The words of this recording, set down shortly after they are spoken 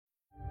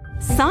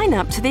Sign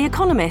up to The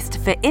Economist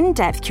for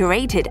in-depth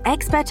curated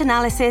expert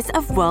analysis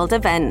of world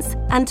events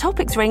and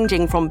topics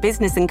ranging from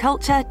business and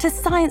culture to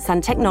science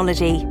and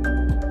technology.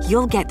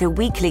 You'll get the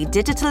weekly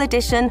digital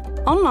edition,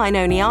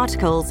 online-only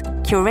articles,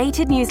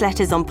 curated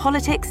newsletters on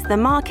politics, the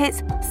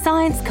markets,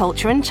 science,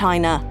 culture and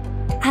China,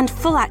 and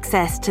full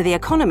access to The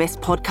Economist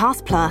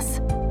Podcast Plus.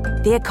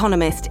 The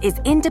Economist is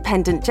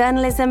independent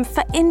journalism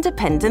for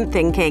independent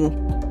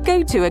thinking.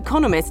 Go to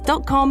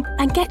economist.com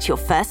and get your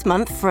first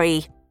month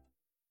free.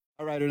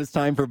 All right, it is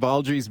time for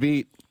Baldrey's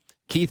Beat.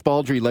 Keith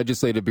Baldrey,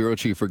 Legislative Bureau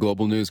Chief for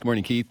Global News. Good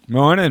morning, Keith.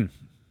 Morning.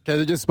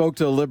 I just spoke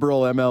to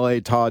Liberal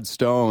MLA Todd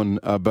Stone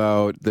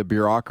about the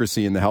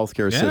bureaucracy in the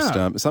healthcare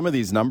system. Some of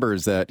these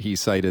numbers that he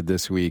cited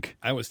this week.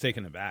 I was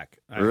taken aback.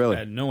 Really? I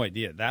had no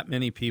idea. That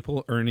many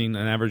people earning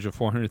an average of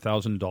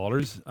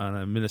 $400,000 on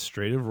an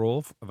administrative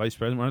role, vice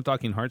president. We're not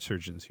talking heart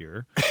surgeons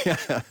here.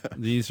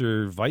 These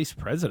are vice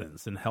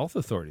presidents and health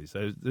authorities.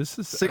 This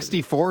is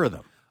 64 of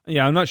them.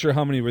 Yeah, I'm not sure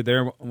how many were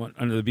there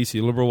under the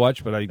BC Liberal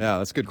Watch, but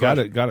that's a good got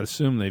question. to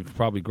assume they've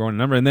probably grown a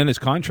number. And then as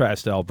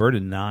contrast to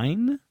Alberta,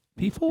 9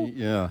 people.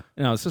 Yeah,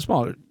 it's a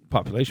smaller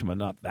population, but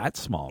not that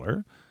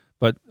smaller.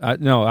 But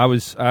no, I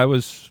was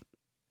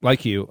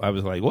like you. I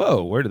was like,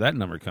 whoa, where did that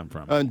number come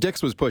from? And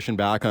Dix was pushing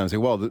back on it,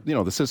 saying, well,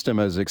 the system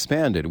has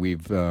expanded.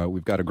 We've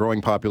got a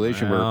growing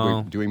population.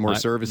 We're doing more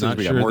services.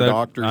 We got more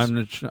doctors.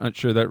 I'm not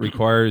sure that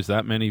requires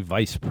that many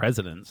vice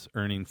presidents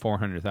earning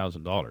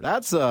 $400,000.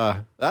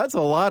 That's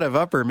a lot of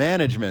upper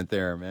management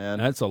there, man.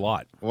 That's a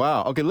lot.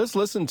 Wow. Okay, let's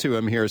listen to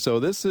him here. So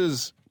this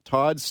is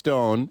Todd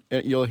Stone.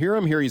 You'll hear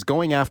him here. He's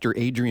going after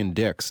Adrian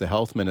Dix, the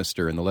health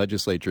minister in the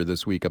legislature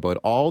this week, about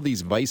all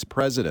these vice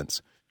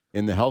presidents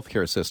in the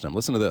healthcare system.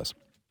 Listen to this.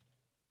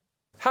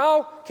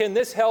 How can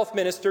this health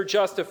minister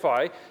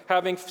justify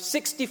having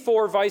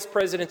 64 vice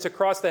presidents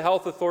across the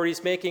health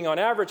authorities making on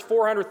average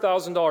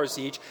 $400,000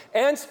 each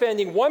and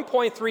spending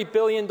 $1.3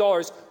 billion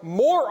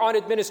more on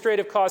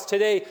administrative costs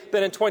today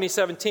than in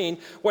 2017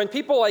 when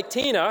people like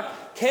Tina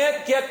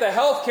can't get the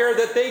health care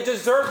that they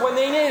deserve when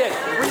they need it?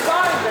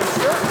 Resign,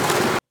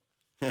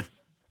 minister.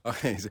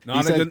 Okay,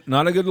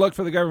 Not a good look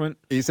for the government.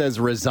 He says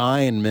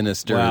resign,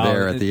 minister,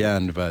 there at the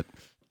end, but,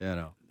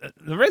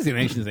 The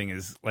resignation thing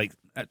is like,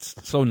 that's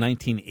so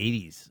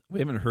 1980s. We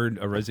haven't heard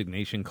a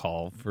resignation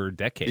call for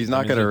decades. He's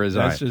not going to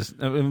resign. That's just,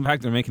 in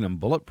fact, they're making him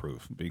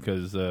bulletproof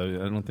because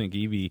I don't think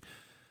Evie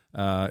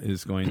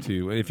is going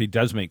to, if he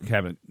does make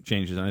cabinet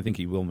changes, and I think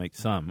he will make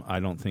some, I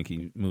don't think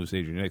he moves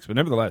Adrian Dix. But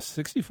nevertheless,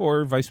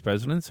 64 vice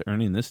presidents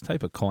earning this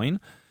type of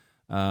coin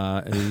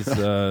is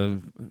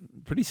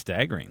pretty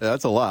staggering.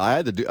 That's a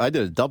lot. I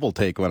did a double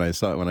take when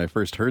I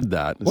first heard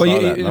that.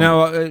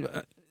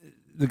 Well,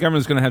 the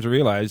government's going to have to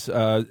realize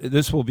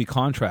this will be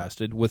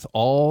contrasted with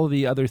all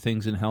the other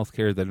things in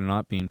healthcare that are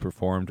not being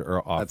performed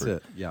or offered. That's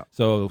it, yeah.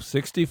 So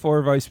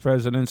 64 vice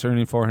presidents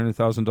earning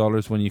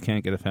 $400,000 when you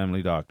can't get a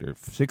family doctor.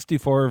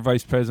 64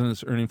 vice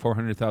presidents earning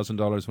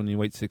 $400,000 when you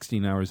wait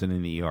 16 hours in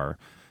an ER.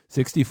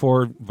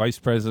 64 vice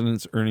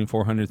presidents earning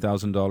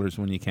 $400,000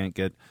 when you can't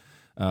get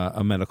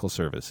a medical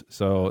service.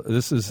 So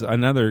this is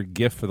another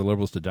gift for the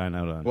Liberals to dine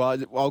out on. Well,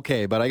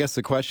 okay, but I guess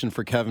the question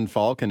for Kevin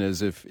Falcon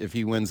is if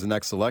he wins the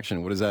next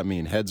election, what does that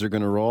mean? Heads are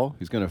going to roll?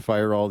 He's going to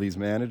fire all these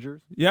managers?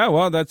 Yeah,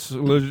 well, that's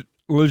a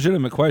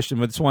legitimate question,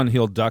 but it's one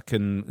he'll duck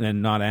and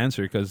not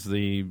answer because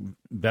the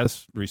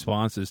best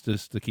response is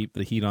just to keep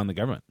the heat on the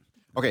government.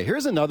 Okay,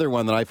 here's another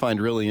one that I find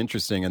really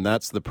interesting, and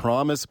that's the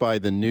promise by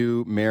the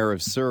new mayor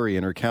of Surrey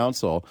and her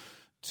council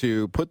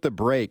to put the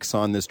brakes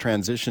on this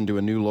transition to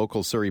a new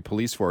local Surrey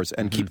Police Force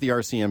and keep the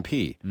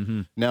RCMP.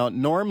 Mm-hmm. Now,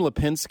 Norm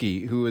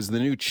Lipinski, who is the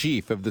new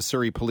chief of the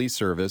Surrey Police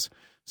Service,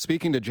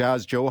 speaking to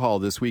Jazz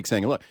Johal this week,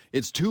 saying, look,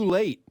 it's too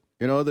late.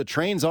 The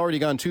train's already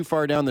gone too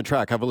far down the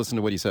track. Have a listen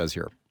to what he says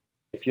here.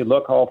 If you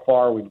look how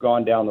far we've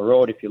gone down the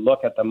road, if you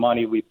look at the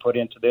money we put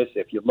into this,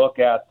 if you look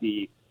at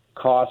the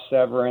cost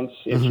severance,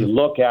 if you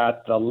look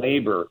at the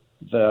labor,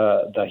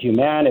 the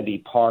humanity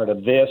part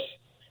of this,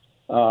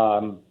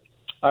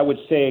 I would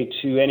say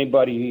to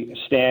anybody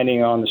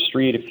standing on the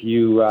street, if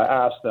you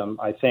ask them,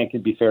 I think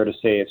it'd be fair to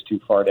say it's too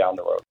far down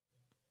the road.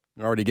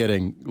 I'm already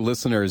getting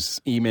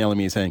listeners emailing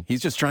me saying, he's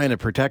just trying to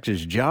protect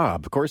his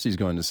job. Of course he's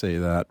going to say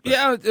that. But.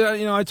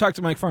 Yeah, I talked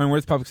to Mike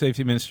Farnworth, Public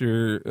Safety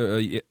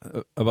Minister,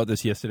 about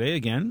this yesterday.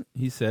 Again,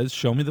 he says,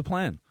 show me the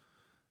plan.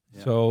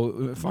 Yeah.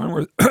 So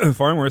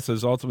Farnworth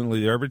is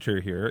ultimately the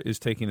arbiter here, is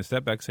taking a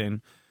step back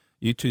saying,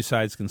 you two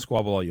sides can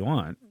squabble all you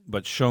want,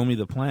 but show me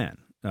the plan.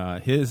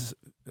 His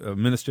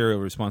ministerial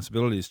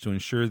responsibility is to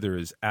ensure there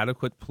is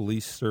adequate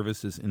police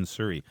services in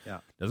Surrey. Yeah.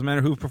 Doesn't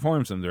matter who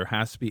performs them. There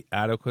has to be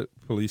adequate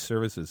police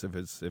services. If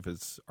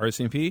it's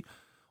RCMP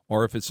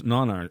or if it's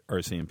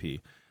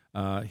non-RCMP,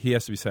 he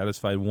has to be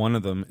satisfied one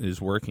of them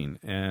is working.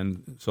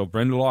 And so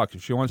Brenda Locke,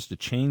 if she wants to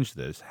change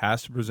this,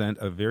 has to present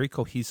a very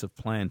cohesive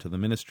plan to the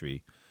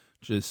ministry,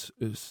 just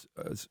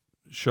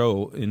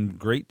show in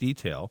great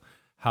detail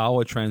how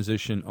a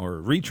transition or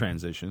a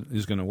retransition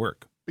is going to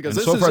work.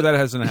 Because so far that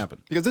hasn't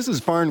happened. Because this is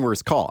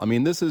Farnworth's call. I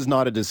mean, this is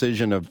not a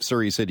decision of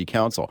Surrey City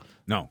Council.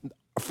 No.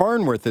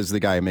 Farnworth is the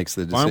guy who makes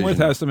the decision. Farnworth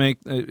has to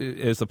make,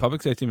 as the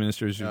public safety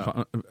minister,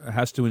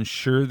 has to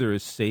ensure there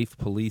is safe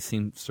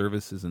policing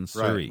services in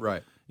Surrey.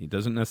 Right. He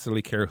doesn't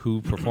necessarily care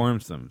who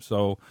performs them.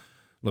 So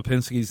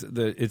Lipinski's,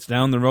 it's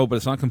down the road, but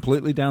it's not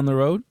completely down the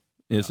road.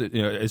 Is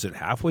it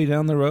halfway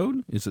down the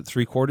road? Is it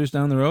 3/4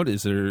 down the road?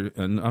 Is there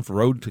enough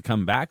road to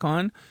come back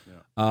on?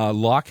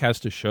 Locke has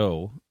to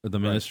show the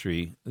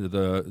ministry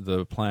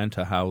the plan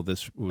to how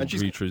this would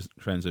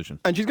transition.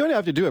 And she's going to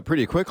have to do it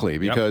pretty quickly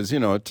because, the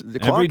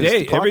clock every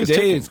day is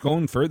ticking. it's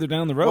going further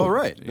down the road. Well,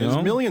 right. There's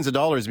millions of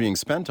dollars being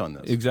spent on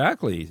this.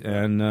 Exactly.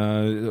 And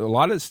a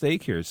lot at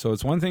stake here. So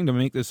it's one thing to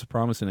make this a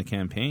promise in a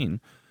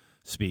campaign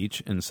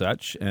speech and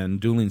such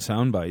and dueling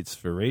sound bites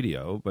for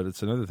radio, but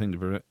it's another thing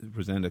to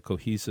present a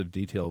cohesive,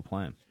 detailed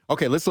plan.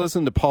 Okay, let's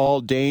listen to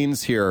Paul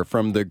Daines here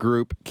from the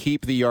group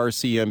Keep the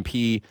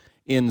RCMP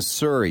in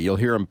Surrey. You'll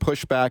hear him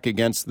push back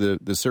against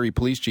the Surrey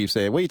police chief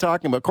saying, what are you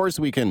talking about? Of course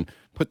we can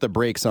put the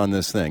brakes on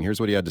this thing.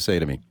 Here's what he had to say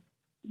to me.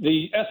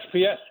 The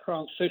SPS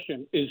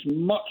transition is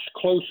much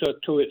closer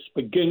to its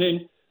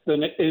beginning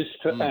than it is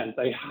to end.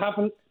 They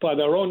haven't, by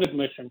their own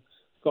admission,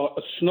 got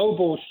a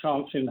snowball's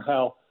chance in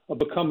hell of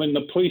becoming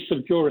the police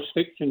of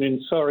jurisdiction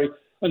in Surrey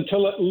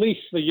until at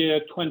least the year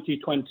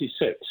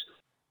 2026.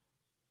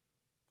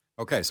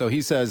 Okay, so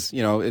he says,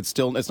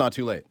 it's not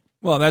too late.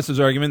 Well, that's his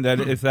argument that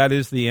if that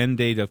is the end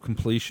date of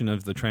completion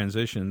of the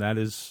transition, that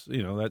is,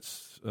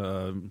 that's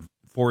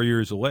 4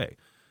 years away.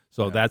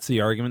 So that's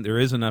the argument. There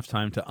is enough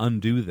time to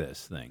undo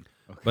this thing.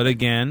 Okay. But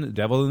again,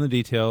 devil in the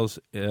details.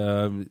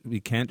 We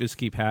can't just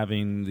keep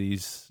having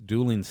these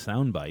dueling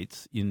sound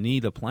bites. You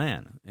need a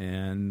plan,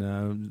 and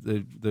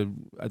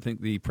I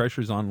think the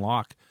pressure's on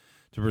Locke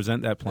to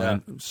present that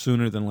plan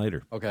sooner than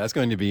later. Okay, that's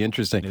going to be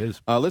interesting. It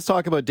is. Let's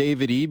talk about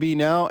David Eby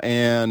now,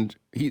 and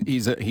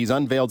he's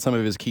unveiled some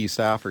of his key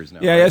staffers now.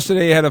 Yeah, right?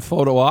 Yesterday he had a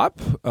photo op.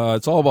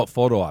 It's all about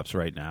photo ops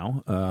right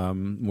now,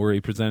 where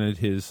he presented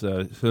his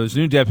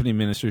new deputy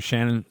minister,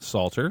 Shannon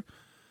Salter,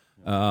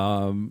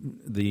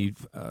 the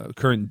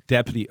current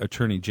deputy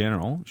attorney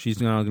general.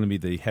 She's now going to be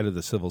the head of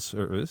the civil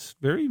service.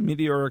 Very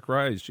meteoric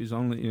rise. She's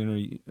only in her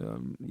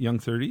young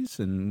 30s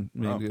and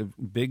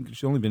big.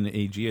 She's only been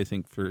AG, I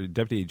think, for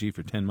deputy AG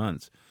for 10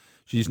 months.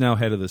 She's now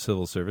head of the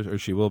civil service, or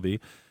she will be.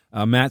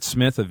 Matt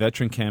Smith, a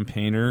veteran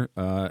campaigner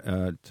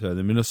at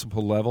the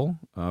municipal level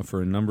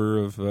for a number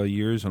of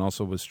years, and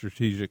also with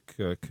Strategic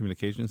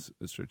Communications,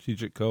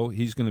 Strategic Co.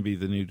 He's going to be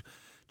the new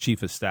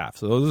chief of staff.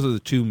 So those are the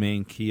two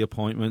main key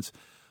appointments.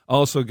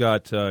 Also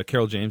got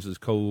Carol James as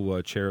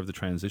co-chair of the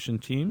transition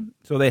team.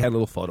 So they had a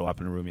little photo op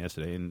in a room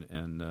yesterday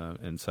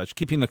and such.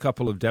 Keeping a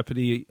couple of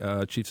deputy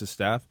chiefs of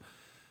staff,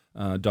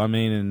 Don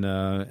Main and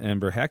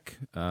Amber Heck,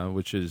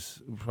 which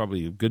is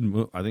probably a good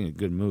move. I think a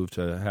good move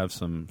to have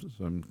some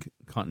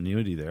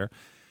continuity there.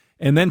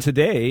 And then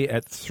today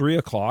at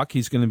 3:00,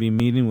 he's going to be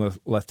meeting with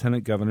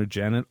Lieutenant Governor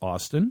Janet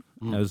Austin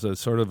as a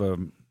sort of a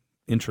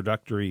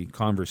introductory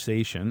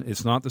conversation.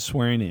 It's not the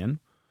swearing in.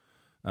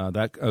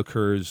 That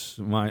occurs,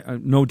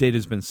 no date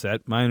has been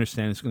set. My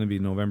understanding is going to be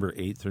November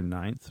 8th or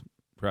 9th,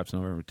 perhaps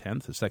November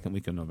 10th, the second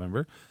week of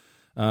November.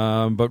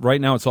 But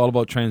right now it's all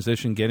about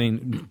transition,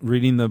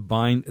 reading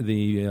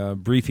the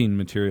briefing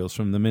materials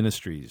from the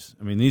ministries.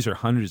 I mean, these are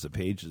hundreds of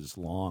pages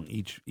long,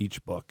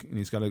 each book, and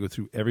he's got to go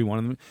through every one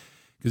of them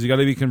because you got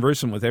to be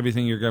conversant with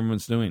everything your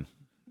government's doing.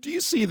 Do you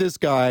see this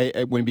guy,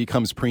 when he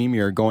becomes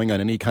premier, going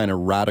on any kind of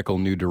radical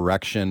new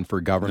direction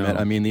for government?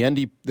 No. I mean,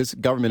 this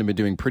government had been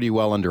doing pretty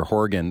well under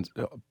Horgan,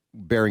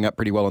 bearing up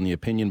pretty well in the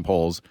opinion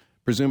polls.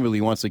 Presumably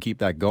he wants to keep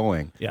that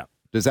going. Yeah.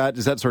 Does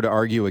that sort of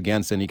argue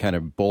against any kind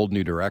of bold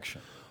new direction?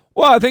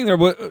 Well, I think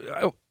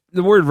the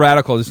word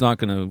radical is not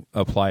going to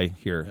apply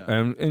here.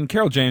 Yeah. And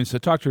Carol James, I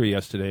talked to her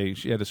yesterday.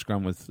 She had a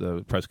scrum with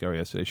the press gallery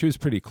yesterday. She was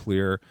pretty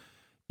clear.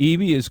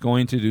 Eby is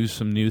going to do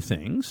some new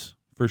things,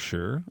 for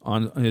sure,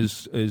 on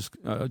his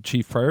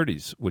chief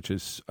priorities, which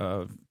is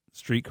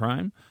street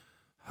crime,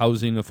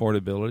 housing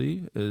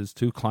affordability, is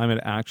to climate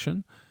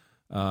action,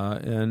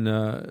 and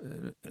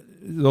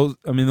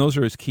those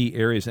are his key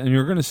areas. And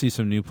you're going to see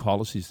some new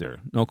policies there,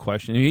 no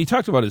question. And he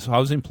talked about his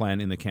housing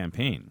plan in the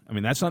campaign. I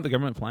mean, that's not the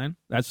government plan.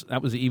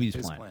 That was Eby's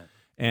plan.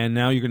 And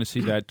now you're going to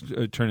see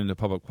that turn into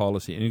public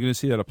policy, and you're going to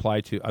see that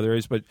apply to other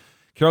areas. But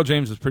Carol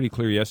James was pretty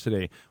clear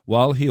yesterday.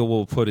 While he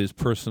will put his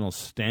personal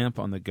stamp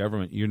on the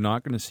government, you're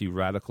not going to see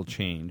radical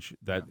change.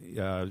 That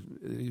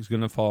he's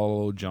going to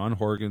follow John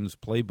Horgan's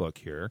playbook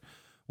here,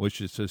 which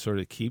is to sort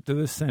of keep to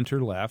the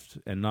center left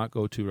and not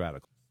go too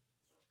radical.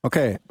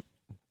 Okay,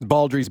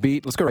 Baldrey's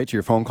beat. Let's go right to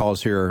your phone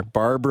calls here.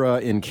 Barbara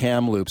in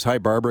Kamloops. Hi,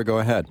 Barbara. Go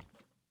ahead.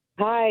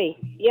 Hi.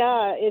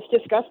 Yeah, it's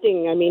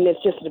disgusting. I mean,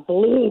 it's just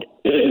ballooned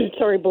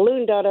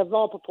out of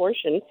all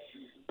proportion.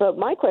 But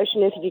my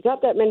question is, if you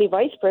got that many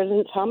vice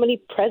presidents, how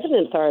many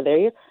presidents are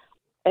there?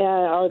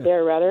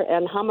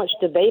 And how much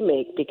do they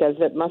make? Because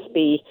it must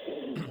be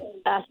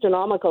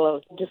astronomical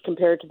just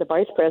compared to the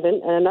vice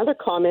president. And another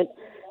comment,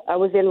 I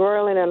was in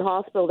Royal Inn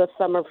Hospital this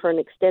summer for an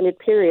extended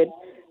period,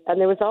 and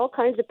there was all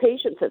kinds of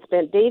patients that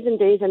spent days and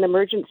days in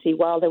emergency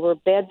while there were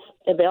beds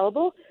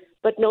available,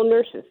 but no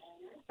nurses.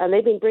 And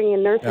they've been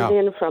bringing nurses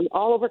in from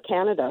all over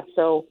Canada.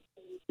 So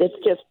it's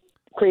just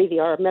crazy.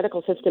 Our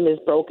medical system is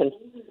broken.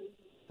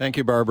 Thank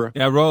you, Barbara.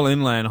 Yeah, Royal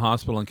Inland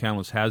Hospital in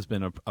Kamloops has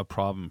been a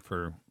problem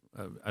for,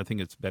 I think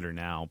it's better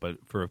now, but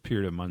for a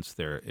period of months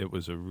there, it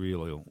was a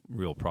real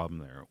problem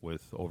there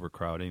with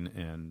overcrowding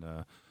and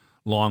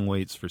long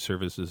waits for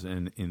services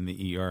in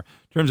the ER.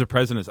 In terms of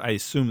presidents, I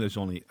assume there's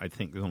only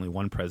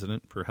one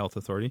president per health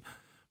authority,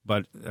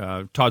 but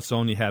Todd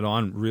Stoney had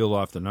on reeled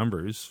off the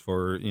numbers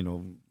for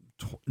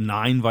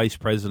 9 vice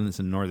presidents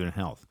in Northern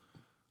Health.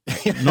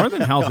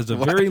 Northern Health is a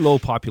very low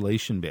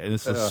population base.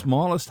 It's the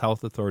smallest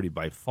health authority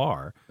by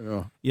far.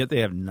 Yet they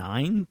have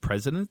 9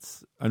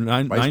 presidents,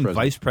 nine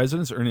vice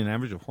presidents earning an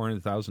average of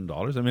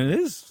 $400,000. I mean, it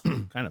is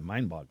kind of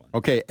mind-boggling.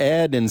 Okay,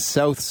 Ed in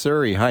South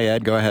Surrey. Hi,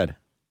 Ed. Go ahead.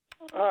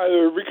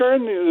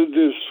 Regarding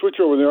the switch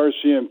over the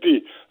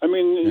RCMP, I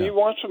mean, he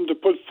wants them to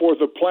put forth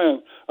a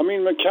plan. I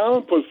mean,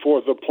 McCallum put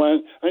forth a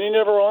plan, and he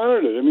never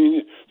honored it. I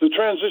mean, the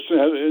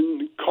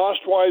transition,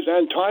 cost-wise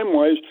and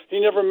time-wise, he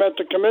never met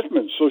the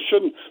commitment. So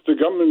shouldn't the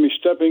government be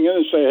stepping in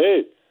and say,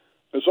 hey,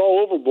 it's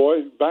all over,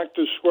 boy, back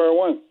to square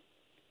one?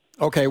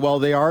 Okay, well,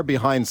 they are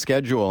behind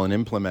schedule in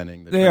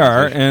implementing the They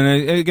are,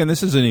 and again,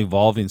 this is an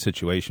evolving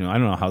situation. I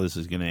don't know how this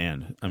is going to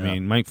end. I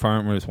mean, Mike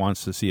Farnworth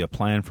wants to see a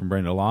plan from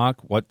Brenda Locke.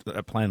 What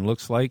that plan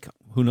looks like,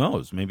 who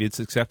knows? Maybe it's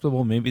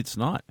acceptable, maybe it's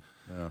not.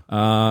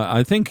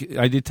 I think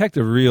I detect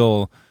a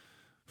real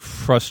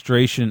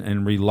frustration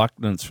and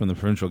reluctance from the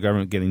provincial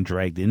government getting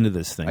dragged into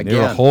this thing. They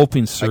were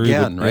hoping Surrey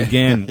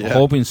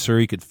hoping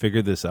Surrey could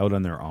figure this out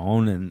on their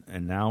own,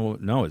 and now,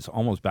 no, it's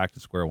almost back to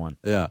square one.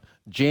 Yeah.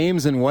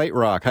 James in White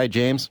Rock. Hi,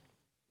 James.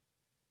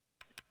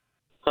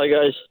 Hi,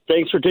 guys.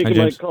 Thanks for taking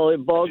my call.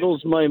 It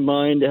boggles my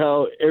mind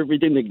how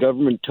everything the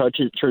government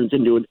touches turns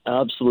into an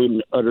absolute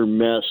and utter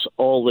mess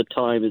all the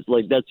time. It's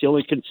like that's the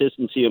only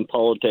consistency in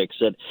politics,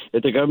 that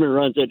if the government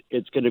runs it,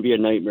 it's going to be a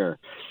nightmare.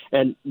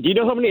 And do you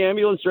know how many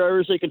ambulance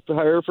drivers they could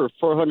hire for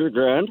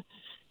 $400,000? Do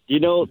you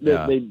know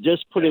that they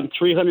just put in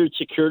 300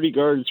 security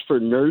guards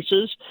for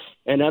nurses?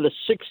 And out of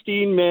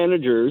 16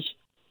 managers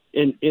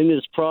in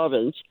this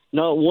province,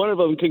 not one of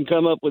them can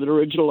come up with an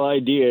original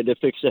idea to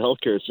fix the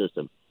healthcare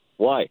system.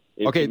 Why?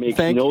 It makes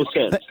no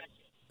sense.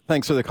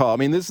 Thanks for the call. I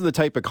mean, this is the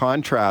type of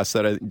contrast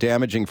that are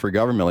damaging for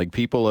government. Like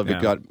a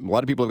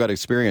lot of people have got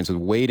experience with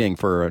waiting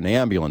for an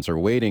ambulance or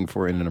waiting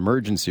for in an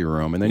emergency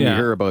room, and then you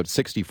hear about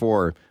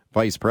 64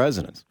 vice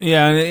presidents.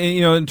 Yeah, and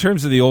in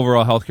terms of the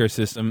overall healthcare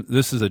system,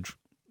 this is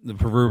the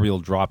proverbial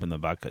drop in the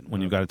bucket.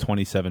 When you've got a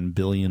 $27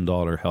 billion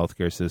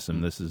healthcare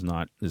system, this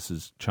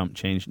is chump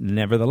change.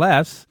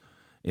 Nevertheless,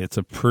 it's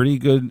a pretty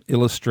good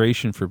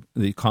illustration for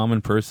the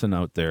common person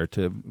out there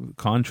to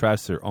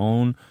contrast their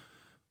own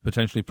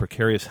potentially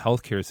precarious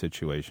healthcare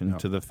situation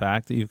to the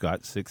fact that you've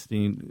got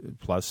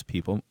 16-plus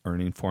people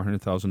earning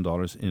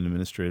 $400,000 in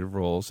administrative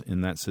roles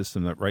in that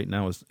system that right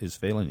now is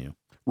failing you.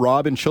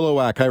 Rob in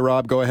Chilliwack. Hi,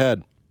 Rob. Go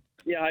ahead.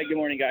 Yeah, hi, good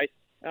morning, guys.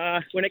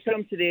 When it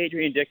comes to the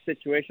Adrian Dix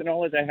situation,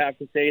 all that I have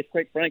to say is,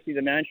 quite frankly,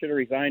 the man should have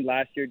resigned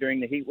last year during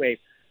the heat wave.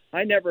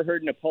 I never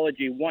heard an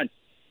apology once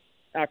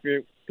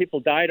after people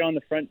died on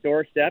the front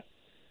doorstep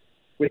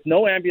with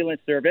no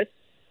ambulance service.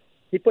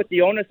 He put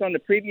the onus on the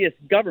previous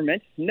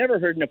government. Never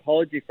heard an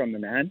apology from the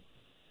man.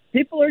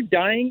 People are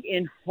dying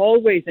in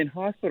hallways in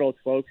hospitals,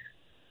 folks.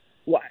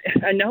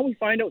 And now we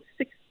find out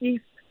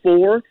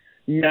 64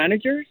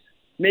 managers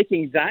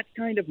making that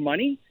kind of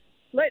money?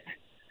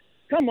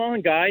 Come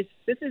on, guys.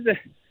 This is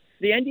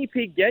the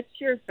NDP. Get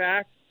your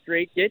facts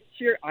straight. Get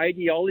your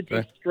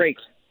ideology straight.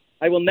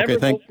 I will never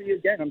vote for you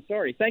again. I'm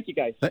sorry. Thank you,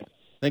 guys.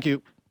 Thank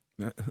you.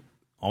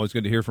 Always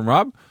good to hear from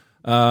Rob.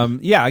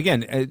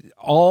 Again,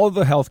 all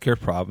the healthcare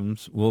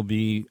problems will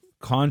be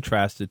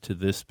contrasted to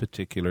this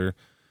particular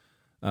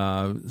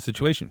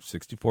situation.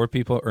 64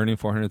 people earning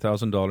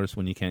 $400,000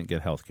 when you can't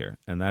get healthcare.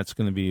 And that's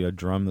going to be a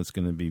drum that's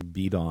going to be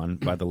beat on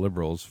by the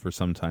Liberals for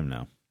some time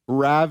now.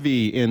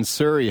 Ravi in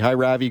Surrey. Hi,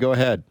 Ravi. Go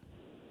ahead.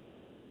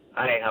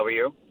 Hi, how are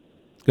you?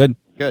 Good.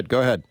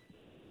 Go ahead.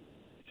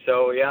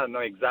 So,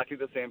 exactly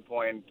the same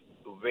point.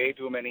 Way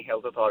too many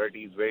health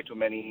authorities, way too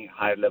many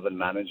higher-level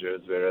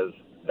managers, whereas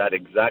that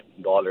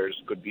exact dollars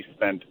could be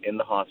spent in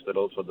the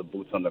hospitals for the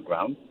boots on the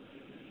ground.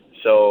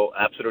 So,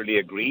 absolutely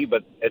agree,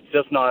 but it's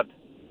just not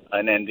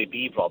an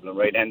NDP problem,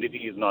 right?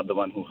 NDP is not the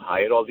one who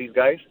hired all these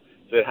guys.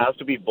 So it has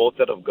to be both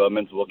set of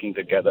governments working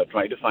together,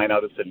 trying to find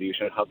out a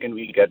solution. How can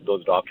we get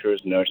those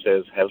doctors,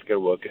 nurses,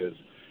 healthcare workers,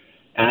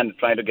 and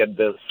trying to get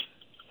this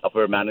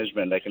upper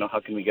management, how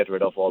can we get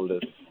rid of all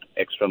this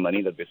extra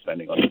money that we're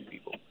spending on these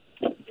people?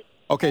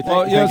 Okay,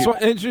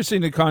 it's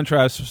interesting to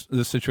contrast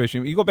the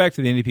situation. You go back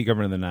to the NDP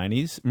government in the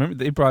 90s. Remember,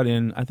 they brought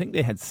in, I think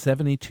they had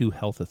 72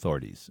 health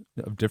authorities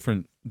of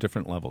different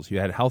levels. You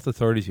had health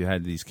authorities, you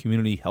had these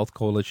community health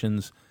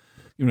coalitions,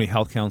 community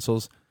health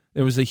councils.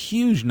 There was a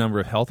huge number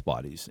of health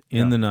bodies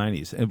in the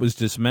 90s. It was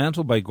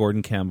dismantled by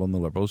Gordon Campbell and the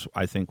Liberals,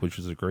 I think, which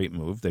was a great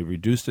move. They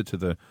reduced it to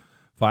the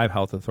 5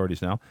 health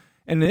authorities now.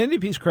 And the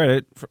NDP's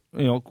credit,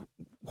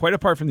 quite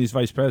apart from these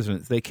vice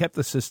presidents, they kept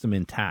the system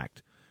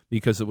intact,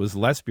 because it was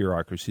less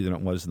bureaucracy than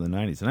it was in the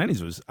 90s. The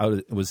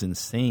 90s was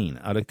insane,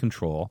 out of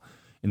control.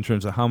 in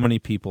terms of how many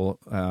people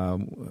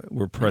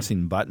were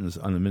pressing buttons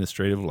on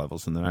administrative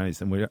levels in the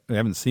 90s, and we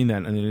haven't seen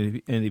that in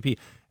the NDP.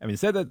 Having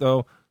said that,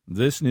 though,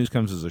 this news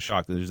comes as a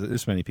shock that there's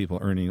this many people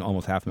earning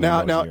almost $500,000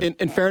 Now, a year.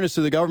 in fairness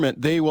to the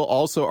government, they will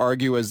also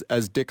argue, as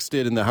Dix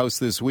did in the House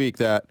this week,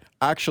 that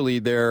actually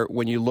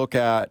when you look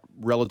at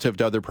relative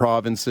to other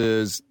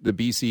provinces, the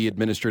BC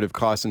administrative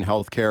costs in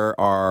healthcare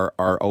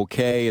are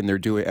okay, and they're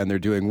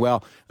doing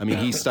well. I mean,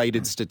 he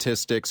cited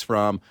statistics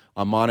from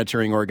a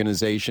monitoring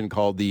organization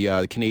called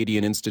the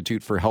Canadian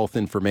Institute for Health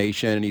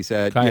Information, and he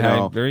said,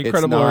 very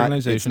credible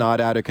organization. It's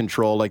not out of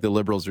control like the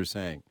Liberals are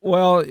saying.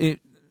 Well,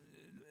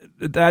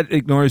 that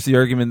ignores the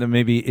argument that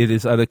maybe it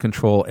is out of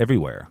control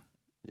everywhere.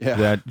 Yeah.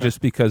 That just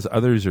because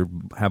others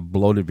have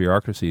bloated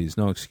bureaucracy is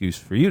no excuse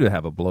for you to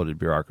have a bloated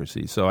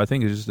bureaucracy. So I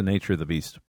think it's just the nature of the beast.